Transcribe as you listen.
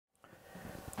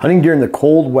Hunting during the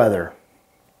cold weather,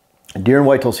 deer and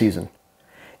whitetail season,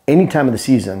 any time of the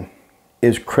season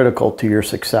is critical to your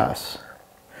success.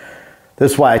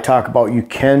 This is why I talk about you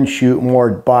can shoot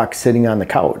more bucks sitting on the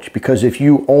couch, because if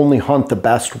you only hunt the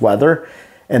best weather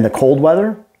and the cold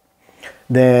weather,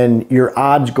 then your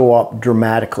odds go up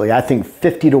dramatically. I think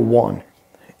 50 to 1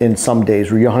 in some days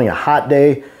where you're hunting a hot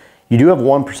day. You do have a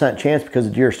 1% chance because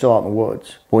the deer are still out in the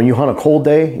woods. But when you hunt a cold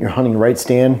day, you're hunting right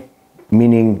stand,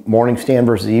 meaning morning stand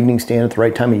versus evening stand at the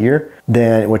right time of year,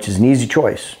 then, which is an easy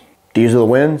choice. These are the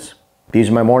winds. These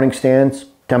are my morning stands.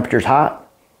 Temperature's hot,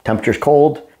 temperature's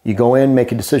cold. You go in,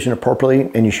 make a decision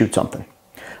appropriately, and you shoot something.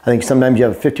 I think sometimes you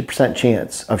have a 50%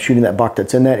 chance of shooting that buck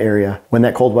that's in that area when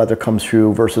that cold weather comes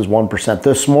through versus 1%.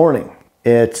 This morning,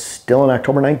 it's still on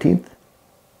October 19th?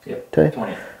 Yep,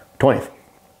 today? 20th.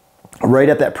 Right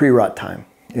at that pre-rut time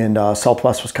in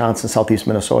southwest Wisconsin, southeast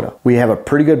Minnesota. We have a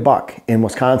pretty good buck in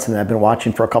Wisconsin that I've been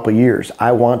watching for a couple of years.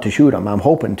 I want to shoot him, I'm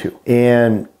hoping to.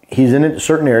 And he's in a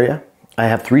certain area. I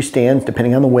have 3 stands,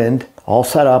 depending on the wind, all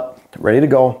set up, ready to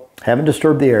go. Haven't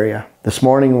disturbed the area. This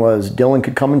morning was Dylan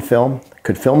could come and film,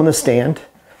 could film in the stand.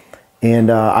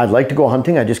 And I'd like to go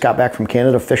hunting. I just got back from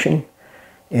Canada fishing.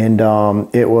 And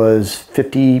it was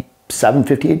 57,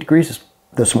 58 degrees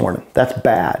this morning. That's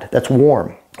bad, that's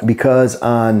warm. Because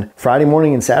on Friday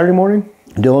morning and Saturday morning,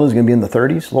 Dylan is going to be in the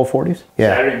 30s, low 40s.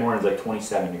 Yeah. Saturday morning is like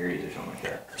 27 degrees or something like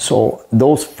that. So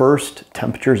those first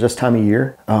temperatures this time of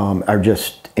year are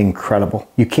just incredible.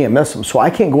 You can't miss them. So I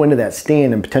can't go into that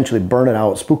stand and potentially burn it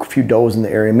out, spook a few does in the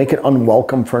area, make it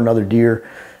unwelcome for another deer,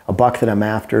 a buck that I'm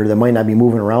after that might not be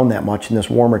moving around that much in this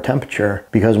warmer temperature.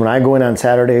 Because when I go in on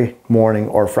Saturday morning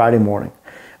or Friday morning,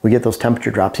 we get those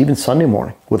temperature drops, even Sunday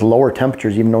morning, with lower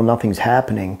temperatures, even though nothing's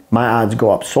happening, my odds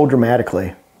go up so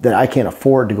dramatically that I can't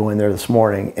afford to go in there this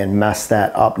morning and mess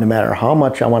that up, no matter how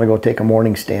much I want to go take a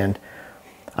morning stand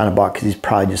on a buck, because he's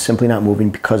probably just simply not moving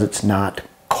because it's not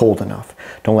cold enough.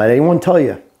 Don't let anyone tell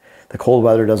you the cold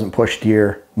weather doesn't push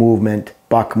deer movement,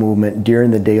 buck movement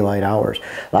during the daylight hours.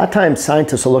 A lot of times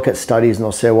scientists will look at studies and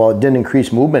they'll say, well, it didn't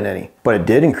increase movement any, but it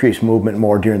did increase movement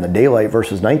more during the daylight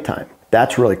versus nighttime.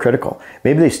 That's really critical.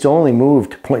 Maybe they still only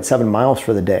moved 0.7 miles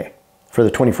for the day, for the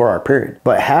 24-hour period.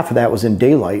 But half of that was in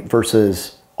daylight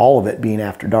versus all of it being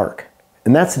after dark.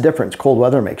 And that's the difference cold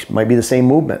weather makes. Might be the same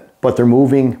movement, but they're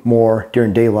moving more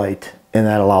during daylight, and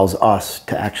that allows us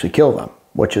to actually kill them,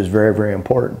 which is very, very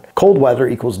important. Cold weather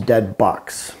equals dead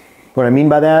bucks. What I mean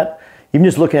by that, even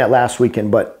just looking at last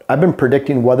weekend, but I've been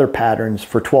predicting weather patterns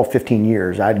for 12, 15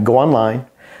 years. I'd go online,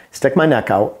 stick my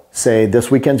neck out, say this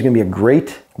weekend's gonna be a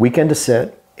great weekend to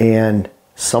sit, and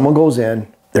someone goes in,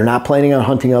 they're not planning on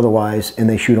hunting otherwise, and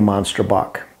they shoot a monster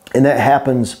buck. And that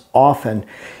happens often.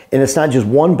 And it's not just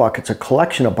one buck, it's a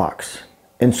collection of bucks.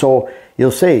 And so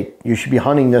you'll say, you should be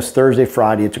hunting this Thursday,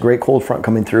 Friday, it's a great cold front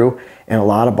coming through, and a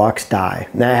lot of bucks die.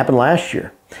 And that happened last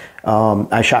year.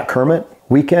 I shot Kermit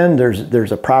weekend.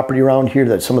 There's a property around here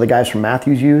that some of the guys from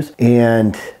Matthews use,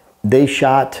 and they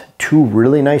shot 2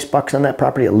 really nice bucks on that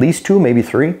property, at least 2, maybe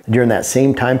 3, during that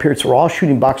same time period. So we're all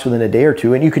shooting bucks within a day or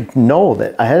 2, and you could know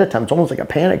that ahead of time. It's almost like a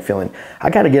panic feeling.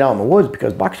 I got to get out in the woods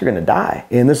because bucks are going to die.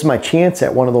 And this is my chance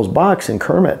at one of those bucks in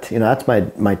Kermit. You know, that's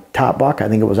my top buck. I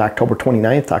think it was October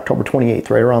 29th, October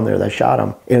 28th, right around there that I shot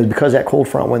him. And it was because that cold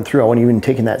front went through. I wouldn't even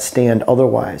taken that stand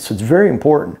otherwise. So it's very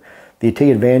important that you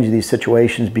take advantage of these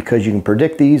situations, because you can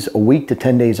predict these a week to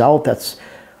 10 days out. That's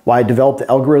why I developed the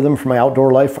algorithm for my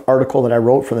Outdoor Life article that I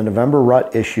wrote for the November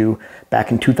Rut issue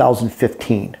back in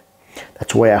 2015.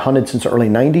 That's the way I hunted since the early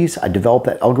 90s. I developed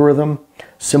that algorithm,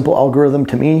 simple algorithm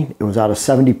to me. It was out of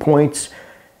 70 points,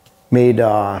 made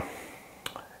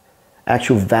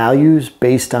actual values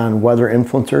based on weather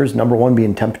influencers, number 1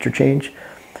 being temperature change,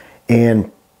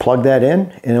 and plug that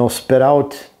in, and it'll spit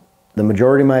out the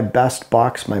majority of my best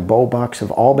bucks. My bow bucks have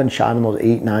all been shot in those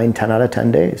 8, 9, 10 out of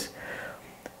 10 days.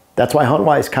 That's why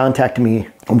HuntWise contacted me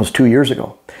almost 2 years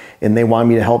ago, and they wanted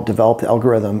me to help develop the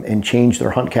algorithm and change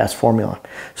their HuntCast formula.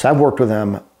 So I've worked with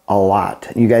them a lot.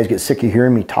 You guys get sick of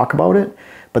hearing me talk about it,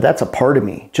 but that's a part of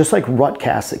me. Just like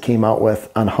Rutcast that came out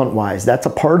with on HuntWise, that's a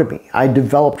part of me. I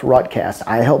developed Rutcast.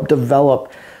 I helped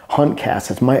develop HuntCast.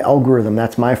 That's my algorithm.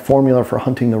 That's my formula for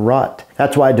hunting the rut.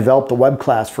 That's why I developed the web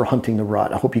class for hunting the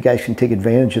rut. I hope you guys can take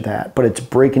advantage of that, but it's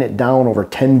breaking it down over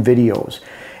 10 videos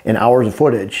and hours of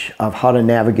footage of how to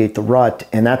navigate the rut,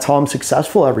 and that's how I'm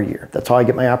successful every year. That's how I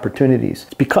get my opportunities.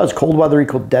 It's because cold weather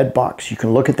equals dead bucks. You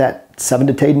can look at that 7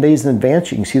 to 10 days in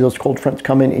advance. You can see those cold fronts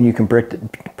come in, and you can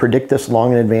predict this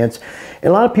long in advance. And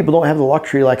a lot of people don't have the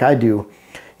luxury like I do.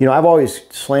 You know, I've always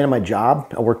slanted my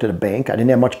job. I worked at a bank. I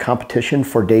didn't have much competition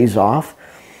for days off.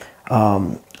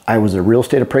 I was a real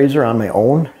estate appraiser on my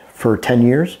own for 10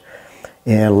 years.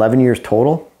 and 11 years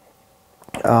total.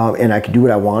 And I could do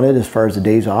what I wanted as far as the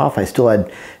days off. I still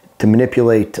had to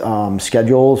manipulate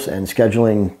schedules and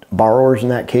scheduling borrowers in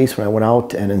that case when I went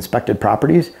out and inspected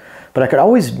properties. But I could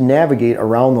always navigate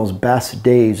around those best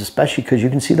days, especially because you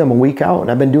can see them a week out.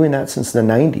 And I've been doing that since the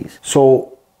 90s.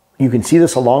 So you can see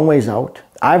this a long ways out.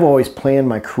 I've always planned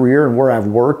my career and where I've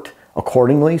worked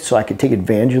accordingly so I could take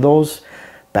advantage of those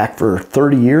back for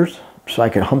 30 years so I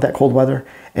could hunt that cold weather.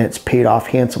 And it's paid off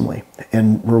handsomely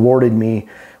and rewarded me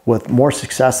with more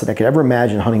success than I could ever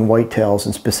imagine hunting whitetails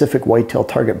and specific whitetail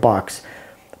target bucks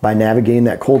by navigating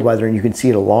that cold weather. And you can see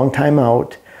it a long time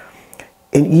out.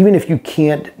 And even if you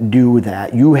can't do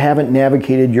that, you haven't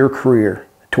navigated your career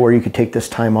to where you could take this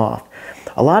time off.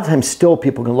 A lot of times still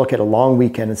people can look at a long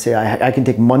weekend and say, I can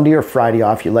take Monday or Friday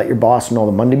off. You let your boss know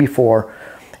the Monday before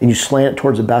and you slant it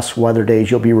towards the best weather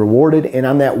days. You'll be rewarded. And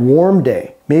on that warm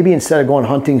day, maybe instead of going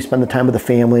hunting, spend the time with the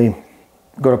family,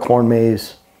 go to corn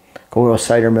maze, go to a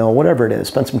cider mill, whatever it is.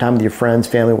 Spend some time with your friends,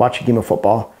 family, watch a game of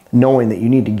football, knowing that you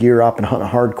need to gear up and hunt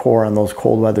hardcore on those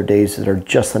cold weather days that are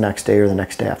just the next day or the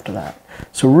next day after that.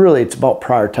 So really it's about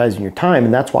prioritizing your time,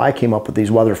 and that's why I came up with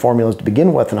these weather formulas to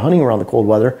begin with and hunting around the cold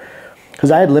weather, because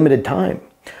I had limited time.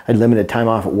 I had limited time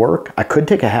off at work. I could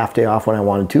take a half day off when I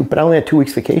wanted to, but I only had 2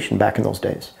 weeks vacation back in those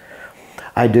days.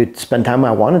 I did spend time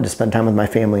I wanted to spend time with my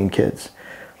family and kids.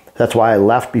 That's why I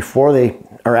left before they,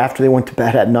 or after they went to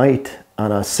bed at night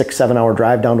on a 6-7 hour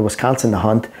drive down to Wisconsin to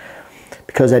hunt,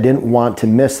 because I didn't want to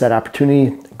miss that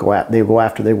opportunity. They go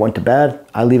after they went to bed.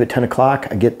 I leave at 10 o'clock.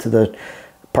 I get to the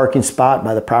parking spot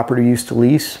by the property we used to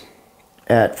lease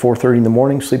at 4:30 in the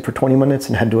morning, sleep for 20 minutes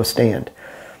and head to a stand.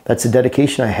 That's the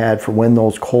dedication I had for when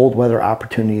those cold weather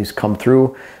opportunities come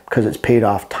through, because it's paid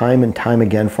off time and time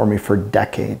again for me for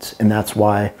decades. And that's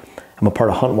why I'm a part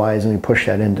of HuntWise and we push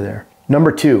that into there.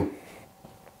 Number 2,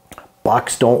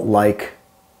 bucks don't like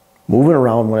moving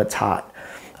around when it's hot.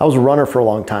 I was a runner for a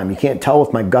long time. You can't tell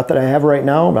with my gut that I have right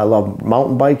now, but I love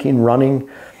mountain biking, running.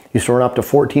 Used to run up to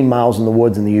 14 miles in the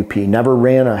woods in the UP. Never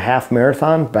ran a half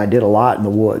marathon, but I did a lot in the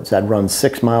woods. I'd run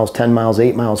 6 miles, 10 miles,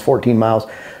 8 miles, 14 miles,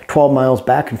 12 miles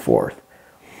back and forth.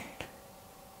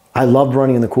 I loved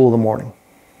running in the cool of the morning.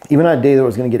 Even on a day that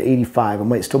was going to get 85, it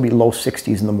might still be low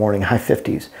 60s in the morning, high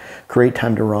 50s. Great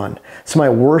time to run. Some of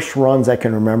my worst runs I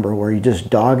can remember where you just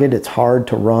dog it, it's hard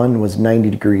to run, was 90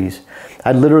 degrees.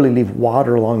 I'd literally leave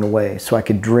water along the way so I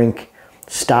could drink,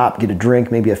 stop, get a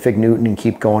drink, maybe a Fig Newton, and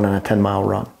keep going on a 10-mile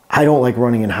run. I don't like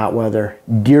running in hot weather.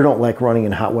 Deer don't like running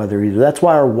in hot weather either. That's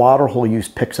why our water hole use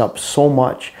picks up so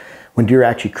much when deer are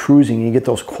actually cruising and you get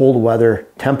those cold weather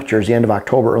temperatures, the end of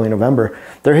October, early November.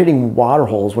 They're hitting water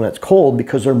holes when it's cold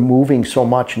because they're moving so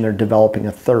much and they're developing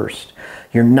a thirst.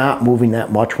 You're not moving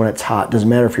that much when it's hot. Doesn't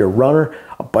matter if you're a runner,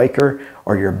 a biker,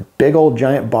 or you're a big old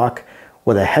giant buck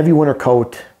with a heavy winter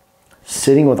coat,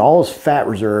 sitting with all his fat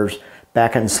reserves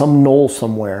back on some knoll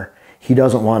somewhere. He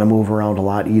doesn't want to move around a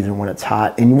lot either when it's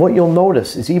hot. And what you'll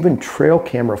notice is even trail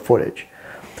camera footage.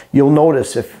 You'll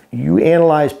notice if you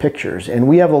analyze pictures, and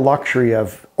we have the luxury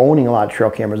of owning a lot of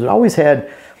trail cameras. It always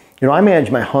had, you know, I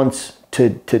manage my hunts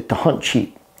to hunt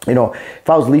cheap. You know, if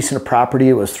I was leasing a property,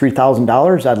 it was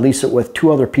 $3,000, I'd lease it with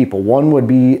 2 other people. One would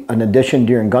be an addition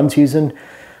during gun season.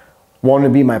 One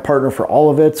would be my partner for all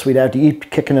of it, so we'd have to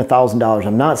each kick in $1,000.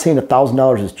 I'm not saying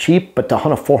 $1,000 is cheap, but to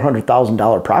hunt a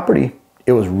 $400,000 property,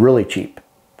 it was really cheap.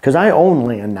 Because I own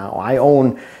land now. I've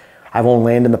owned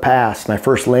land in the past. My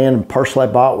first land parcel I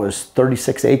bought was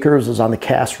 36 acres. It was on the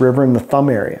Cass River in the Thumb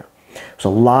area. It was a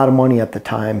lot of money at the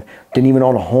time. Didn't even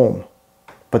own a home.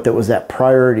 But there was that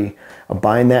priority of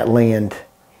buying that land.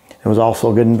 It was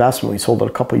also a good investment. We sold it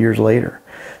a couple years later.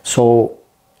 So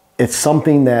it's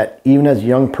something that even as a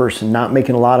young person, not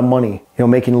making a lot of money, you know,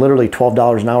 making literally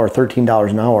 $12 an hour, $13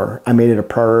 an hour, I made it a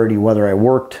priority whether I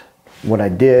worked, what I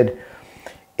did.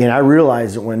 And I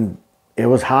realized that when it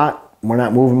was hot, we're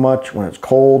not moving much. When it's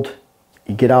cold,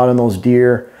 you get out on those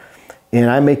deer.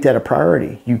 And I make that a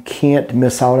priority. You can't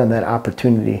miss out on that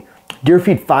opportunity. Deer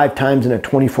feed 5 times in a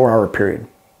 24-hour period.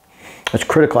 That's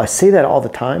critical. I say that all the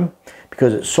time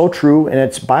because it's so true and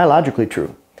it's biologically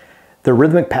true. They're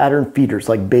rhythmic pattern feeders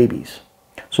like babies.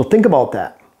 So think about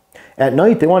that. At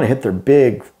night, they want to hit their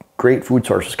big, great food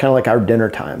sources, kind of like our dinner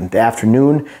time. The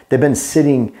afternoon, they've been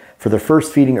sitting for their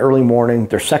first feeding early morning,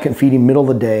 their second feeding middle of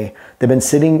the day. They've been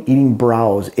sitting eating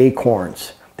browse,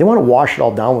 acorns. They want to wash it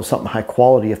all down with something high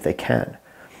quality if they can.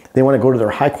 They want to go to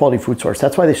their high quality food source.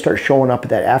 That's why they start showing up at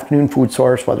that afternoon food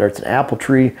source, whether it's an apple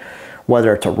tree,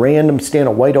 whether it's a random stand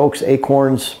of white oaks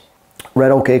acorns,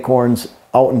 red oak acorns,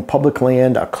 out in public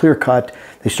land, a clear cut,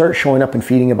 they start showing up and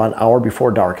feeding about an hour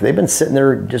before dark. They've been sitting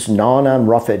there just gnawing on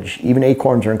roughage. Even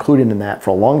acorns are included in that for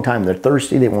a long time. They're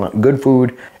thirsty, they want good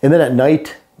food. And then at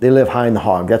night, they live high in the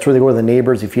hog. That's where they go to the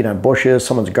neighbors, they feed on bushes,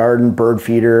 someone's garden, bird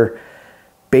feeder,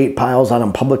 bait piles out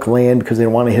on public land because they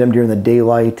don't want to hit them during the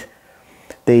daylight.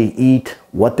 They eat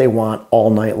what they want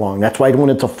all night long. That's why when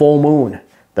it's a full moon,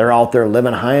 they're out there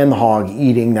living high in the hog,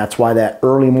 eating. That's why that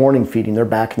early morning feeding, they're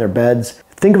back in their beds.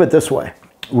 Think of it this way,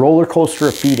 roller coaster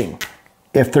of feeding.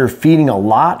 If they're feeding a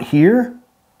lot here,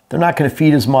 they're not going to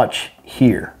feed as much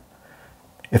here.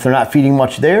 If they're not feeding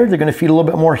much there, they're going to feed a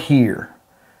little bit more here.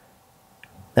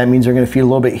 That means they're going to feed a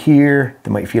little bit here.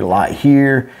 They might feed a lot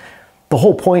here. The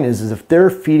whole point is if they're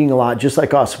feeding a lot, just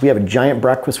like us, if we have a giant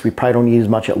breakfast, we probably don't eat as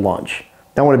much at lunch.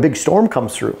 Now when a big storm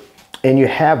comes through and you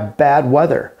have bad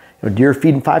weather, deer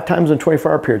feeding 5 times in a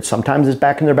 24-hour period, sometimes it's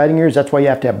back in their bedding areas. That's why you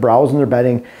have to have browse in their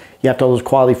bedding. You have to have those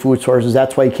quality food sources.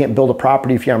 That's why you can't build a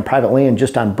property if you're on private land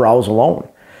just on browse alone.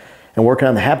 And working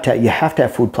on the habitat, you have to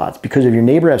have food plots, because if your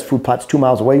neighbor has food plots 2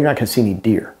 miles away, you're not going to see any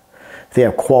deer. If they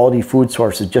have quality food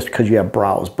sources just because you have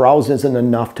browse. Browse isn't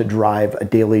enough to drive a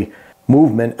daily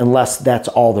movement unless that's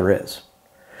all there is.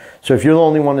 So if you're the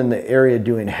only one in the area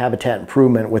doing habitat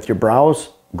improvement with your browse,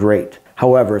 great.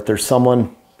 However, if there's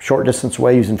someone short distance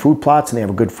away using food plots and they have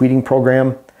a good feeding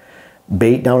program,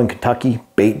 bait down in Kentucky,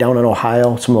 bait down in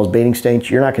Ohio, some of those baiting states,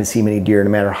 you're not going to see many deer no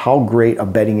matter how great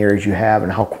of bedding areas you have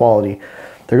and how quality.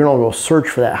 They're going to go search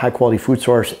for that high quality food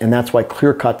source, and that's why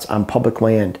clear cuts on public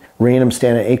land, random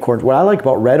standing acorns. What I like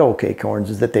about red oak acorns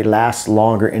is that they last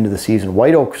longer into the season.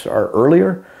 White oaks are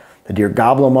earlier, the deer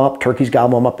gobble them up, turkeys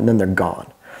gobble them up, and then they're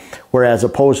gone. Whereas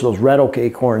opposed to those red oak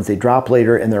acorns, they drop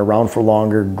later and they're around for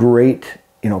longer. Great,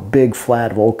 big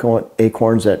flat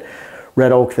acorns that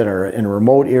red oak that are in a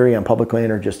remote area on public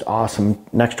land are just awesome.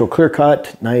 Next to a clear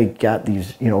cut, now you got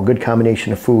these, good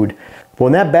combination of food. But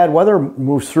when that bad weather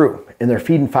moves through and they're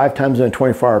feeding 5 times in a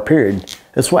 24-hour period,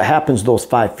 this is what happens to those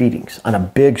 5 feedings. On a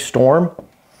big storm,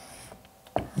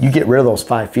 you get rid of those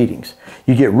 5 feedings.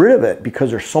 You get rid of it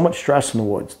because there's so much stress in the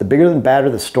woods. The bigger and badder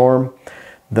the storm,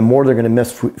 the more they're going to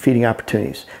miss feeding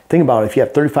opportunities. Think about it. If you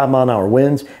have 35-mile-an-hour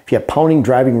winds, if you have pounding,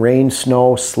 driving rain,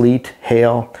 snow, sleet,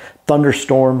 hail,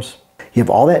 thunderstorms, you have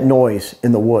all that noise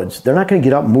in the woods. They're not going to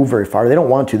get up and move very far. They don't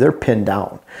want to. They're pinned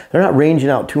down. They're not ranging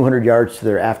out 200 yards to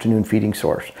their afternoon feeding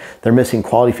source. They're missing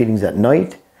quality feedings at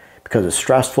night because it's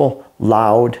stressful,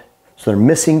 loud. So they're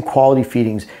missing quality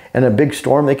feedings. And in a big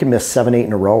storm, they can miss 7, 8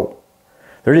 in a row.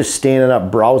 They're just standing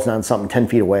up, browsing on something 10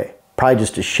 feet away, probably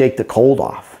just to shake the cold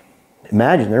off.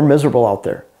 Imagine, they're miserable out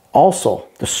there. Also,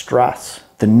 the stress,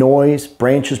 the noise,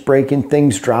 branches breaking,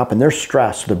 things dropping, they're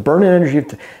stressed. So they're burning energy.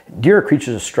 Deer are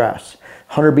creatures of stress.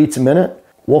 100 beats a minute,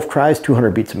 wolf cries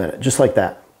 200 beats a minute, just like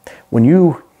that. When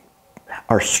you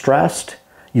are stressed,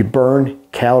 you burn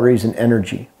calories and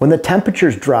energy. When the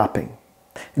temperature's dropping,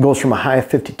 it goes from a high of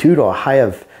 52 to a high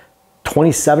of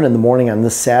 27 in the morning on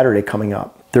this Saturday coming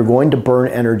up. They're going to burn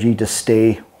energy to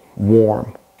stay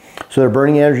warm. So they're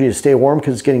burning energy to stay warm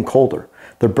because it's getting colder.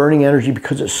 They're burning energy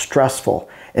because it's stressful.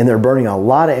 And they're burning a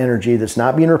lot of energy that's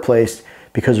not being replaced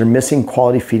because they're missing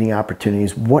quality feeding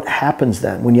opportunities. What happens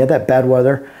then? When you have that bad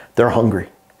weather, they're hungry.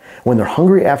 When they're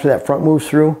hungry after that front moves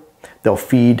through, they'll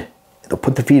feed, they'll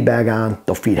put the feed bag on,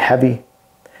 they'll feed heavy,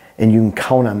 and you can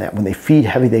count on that. When they feed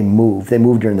heavy, they move. They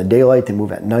move during the daylight, they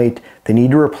move at night. They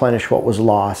need to replenish what was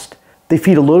lost. They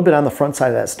feed a little bit on the front side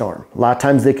of that storm. A lot of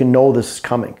times they can know this is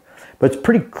coming. But it's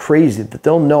pretty crazy that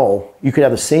they'll know you could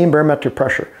have the same barometric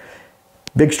pressure.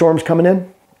 Big storms coming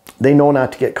in, they know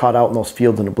not to get caught out in those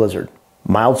fields in a blizzard.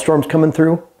 Mild storms coming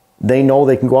through, they know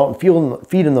they can go out and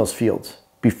feed in those fields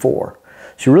before.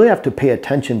 So you really have to pay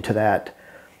attention to that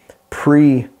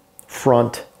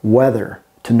pre-front weather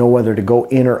to know whether to go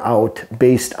in or out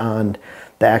based on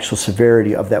the actual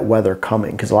severity of that weather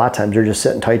coming. Because a lot of times they're just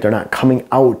sitting tight, they're not coming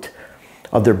out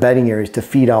of their bedding areas to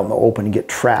feed out in the open and get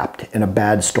trapped in a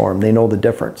bad storm. They know the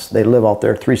difference. They live out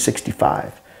there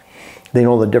 365. They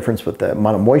know the difference with the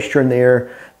amount of moisture in the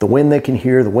air, the wind they can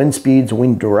hear, the wind speeds, the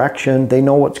wind direction. They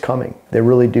know what's coming. They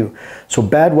really do. So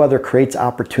bad weather creates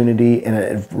opportunity, and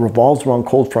it revolves around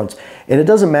cold fronts. And it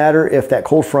doesn't matter if that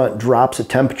cold front drops a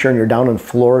temperature and you're down in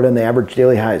Florida and the average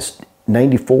daily high is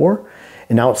 94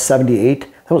 and now it's 78.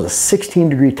 That was a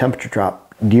 16-degree temperature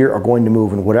drop. Deer are going to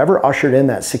move, and whatever ushered in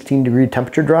that 16-degree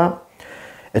temperature drop,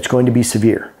 it's going to be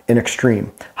severe and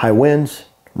extreme. High winds,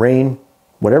 rain,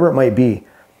 whatever it might be,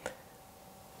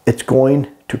 it's going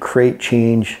to create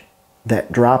change,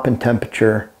 that drop in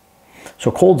temperature.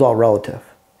 So cold's all relative.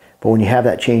 But when you have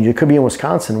that change, it could be in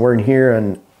Wisconsin. We're in here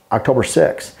on October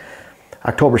 6th.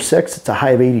 October 6th, it's a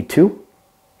high of 82.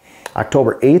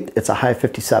 October 8th, it's a high of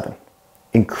 57.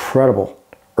 Incredible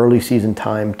early season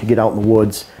time to get out in the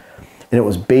woods. And it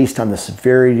was based on the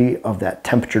severity of that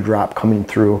temperature drop coming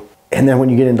through. And then when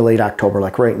you get into late October,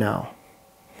 like right now,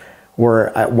 we're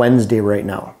at Wednesday right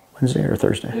now. Wednesday or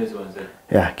Thursday? It is Wednesday.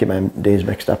 Yeah, get my days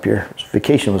mixed up here.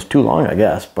 Vacation was too long, I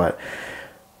guess. But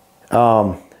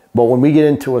when we get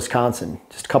into Wisconsin,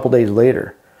 just a couple days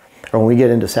later, or when we get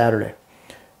into Saturday,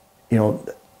 you know,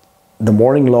 the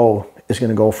morning low is going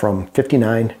to go from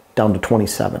 59 down to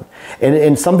 27.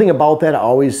 And something about that I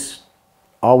always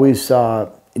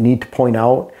need to point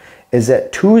out is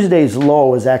that Tuesday's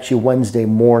low is actually Wednesday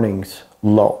morning's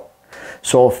low.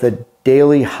 So if the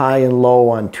daily high and low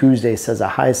on Tuesday says a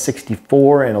high of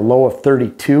 64 and a low of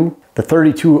 32, the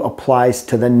 32 applies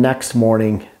to the next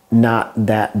morning, not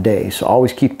that day. So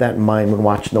always keep that in mind when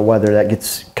watching the weather. That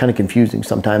gets kind of confusing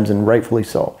sometimes, and rightfully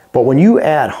so. But when you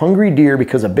add hungry deer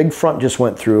because a big front just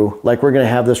went through, like we're going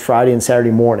to have this Friday and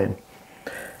Saturday morning,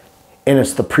 and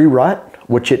it's the pre-rut,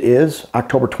 which it is,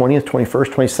 October 20th, 21st,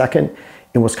 22nd,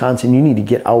 in Wisconsin, you need to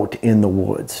get out in the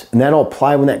woods. And that'll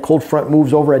apply when that cold front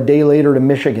moves over a day later to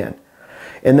Michigan.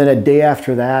 And then a day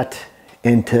after that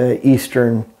into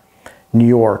eastern New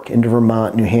York, into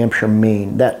Vermont, New Hampshire,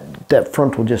 Maine. That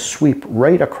front will just sweep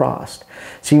right across.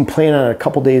 So you can plan on it a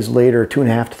couple days later,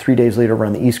 2.5 to 3 days later over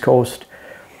on the East Coast.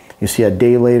 You see a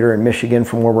day later in Michigan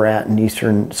from where we're at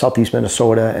in southeast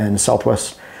Minnesota and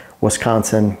southwest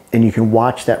Wisconsin, and you can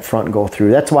watch that front go through.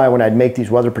 That's why when I'd make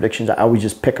these weather predictions, I always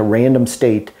just pick a random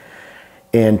state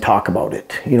and talk about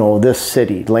it. You know, this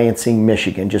city, Lansing,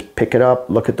 Michigan, just pick it up,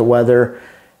 look at the weather,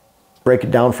 break it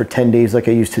down for 10 days like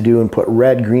I used to do, and put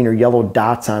red, green, or yellow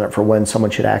dots on it for when someone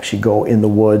should actually go in the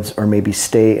woods or maybe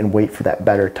stay and wait for that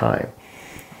better time.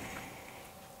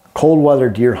 Cold weather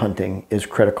deer hunting is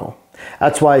critical.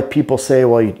 That's why people say,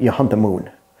 well, you hunt the moon.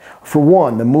 For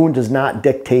one, the moon does not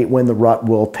dictate when the rut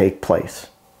will take place.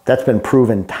 That's been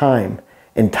proven time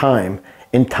and time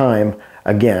and time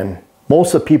again.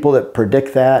 Most of the people that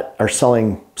predict that are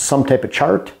selling some type of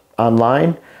chart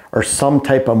online or some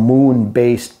type of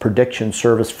moon-based prediction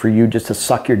service for you just to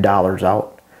suck your dollars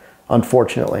out,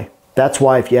 unfortunately. That's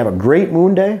why if you have a great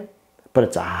moon day, but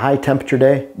it's a high temperature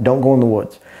day, don't go in the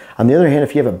woods. On the other hand,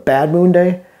 if you have a bad moon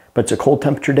day, but it's a cold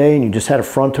temperature day and you just had a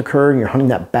front occur and you're hunting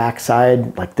that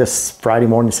backside like this Friday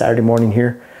morning, Saturday morning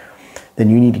here, then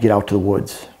you need to get out to the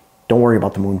woods. Don't worry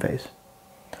about the moon phase.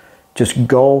 Just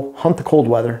go hunt the cold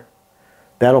weather.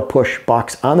 That'll push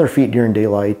bucks on their feet during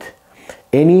daylight.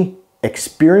 Any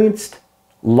experienced,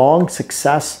 long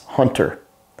success hunter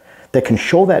that can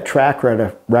show that track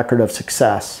record of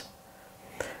success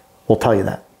will tell you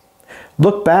that.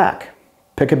 Look back.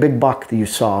 Pick a big buck that you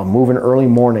saw moving early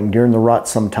morning during the rut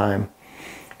sometime.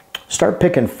 Start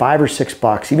picking 5 or 6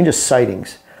 bucks, even just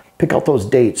sightings. Pick out those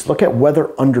dates. Look at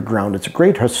Weather Underground. It's a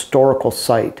great historical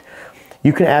site.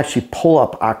 You can actually pull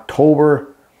up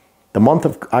October, the month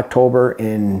of October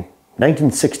in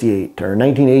 1968 or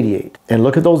 1988, and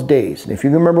look at those days. And if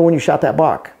you can remember when you shot that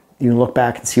buck, you can look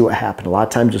back and see what happened. A lot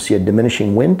of times you'll see a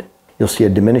diminishing wind. You'll see a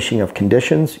diminishing of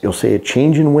conditions. You'll see a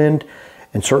change in wind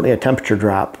and certainly a temperature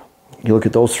drop. You look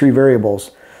at those 3 variables,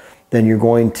 then you're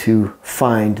going to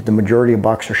find the majority of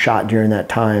bucks are shot during that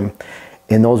time.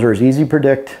 And those are as easy to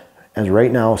predict as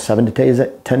right now, 7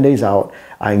 to 10 days out.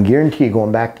 I can guarantee you,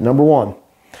 going back to number 1,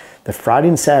 the Friday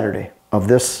and Saturday of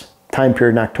this time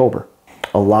period in October,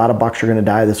 a lot of bucks are going to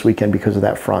die this weekend because of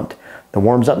that front. The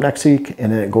warms up next week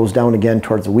and then it goes down again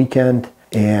towards the weekend.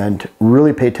 And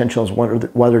really pay attention to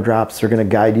those weather drops. They're going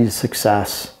to guide you to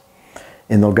success.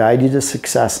 And they'll guide you to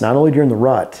success not only during the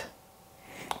rut,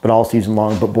 but all season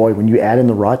long. But boy, when you add in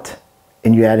the rut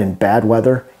and you add in bad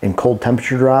weather and cold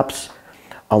temperature drops,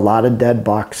 a lot of dead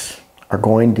bucks are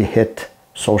going to hit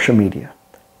social media.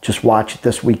 Just watch it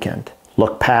this weekend.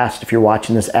 Look past if you're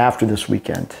watching this after this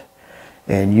weekend,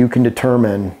 and you can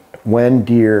determine when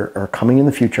deer are coming in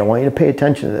the future. I want you to pay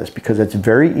attention to this because it's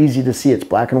very easy to see. It's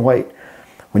black and white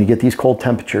when you get these cold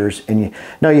temperatures. And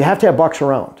now you have to have bucks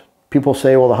around. People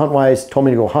say, well, the HuntWise told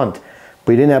me to go hunt.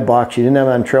 But you didn't have bucks, you didn't have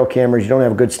it on trail cameras, you don't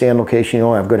have a good stand location, you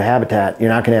don't have good habitat, you're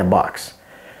not going to have bucks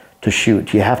to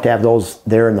shoot. You have to have those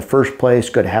there in the first place,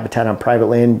 good habitat on private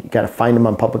land, you got to find them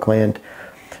on public land.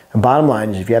 And bottom line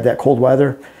is if you have that cold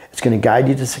weather, it's going to guide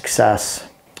you to success,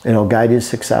 and it'll guide you to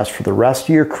success for the rest of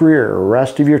your career, the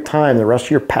rest of your time, the rest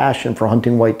of your passion for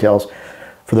hunting whitetails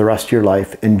for the rest of your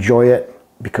life. Enjoy it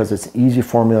because it's an easy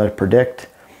formula to predict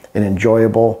and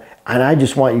enjoyable. And I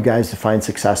just want you guys to find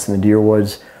success in the deer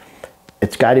woods.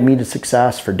 It's guided me to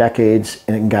success for decades,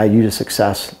 and it can guide you to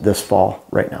success this fall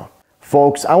right now.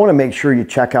 Folks, I want to make sure you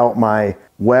check out my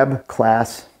web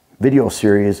class video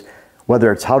series,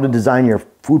 whether it's how to design your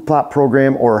food plot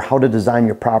program or how to design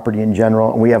your property in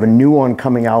general. And we have a new one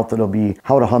coming out that'll be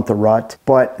how to hunt the rut.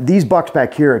 But these bucks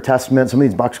back here are a testament. Some of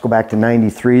these bucks go back to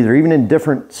 93. They're even in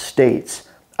different states.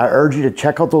 I urge you to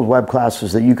check out those web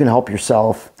classes that you can help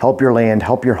yourself, help your land,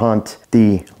 help your hunt.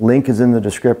 The link is in the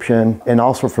description. And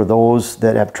also for those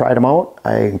that have tried them out,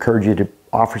 I encourage you to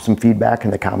offer some feedback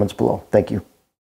in the comments below. Thank you.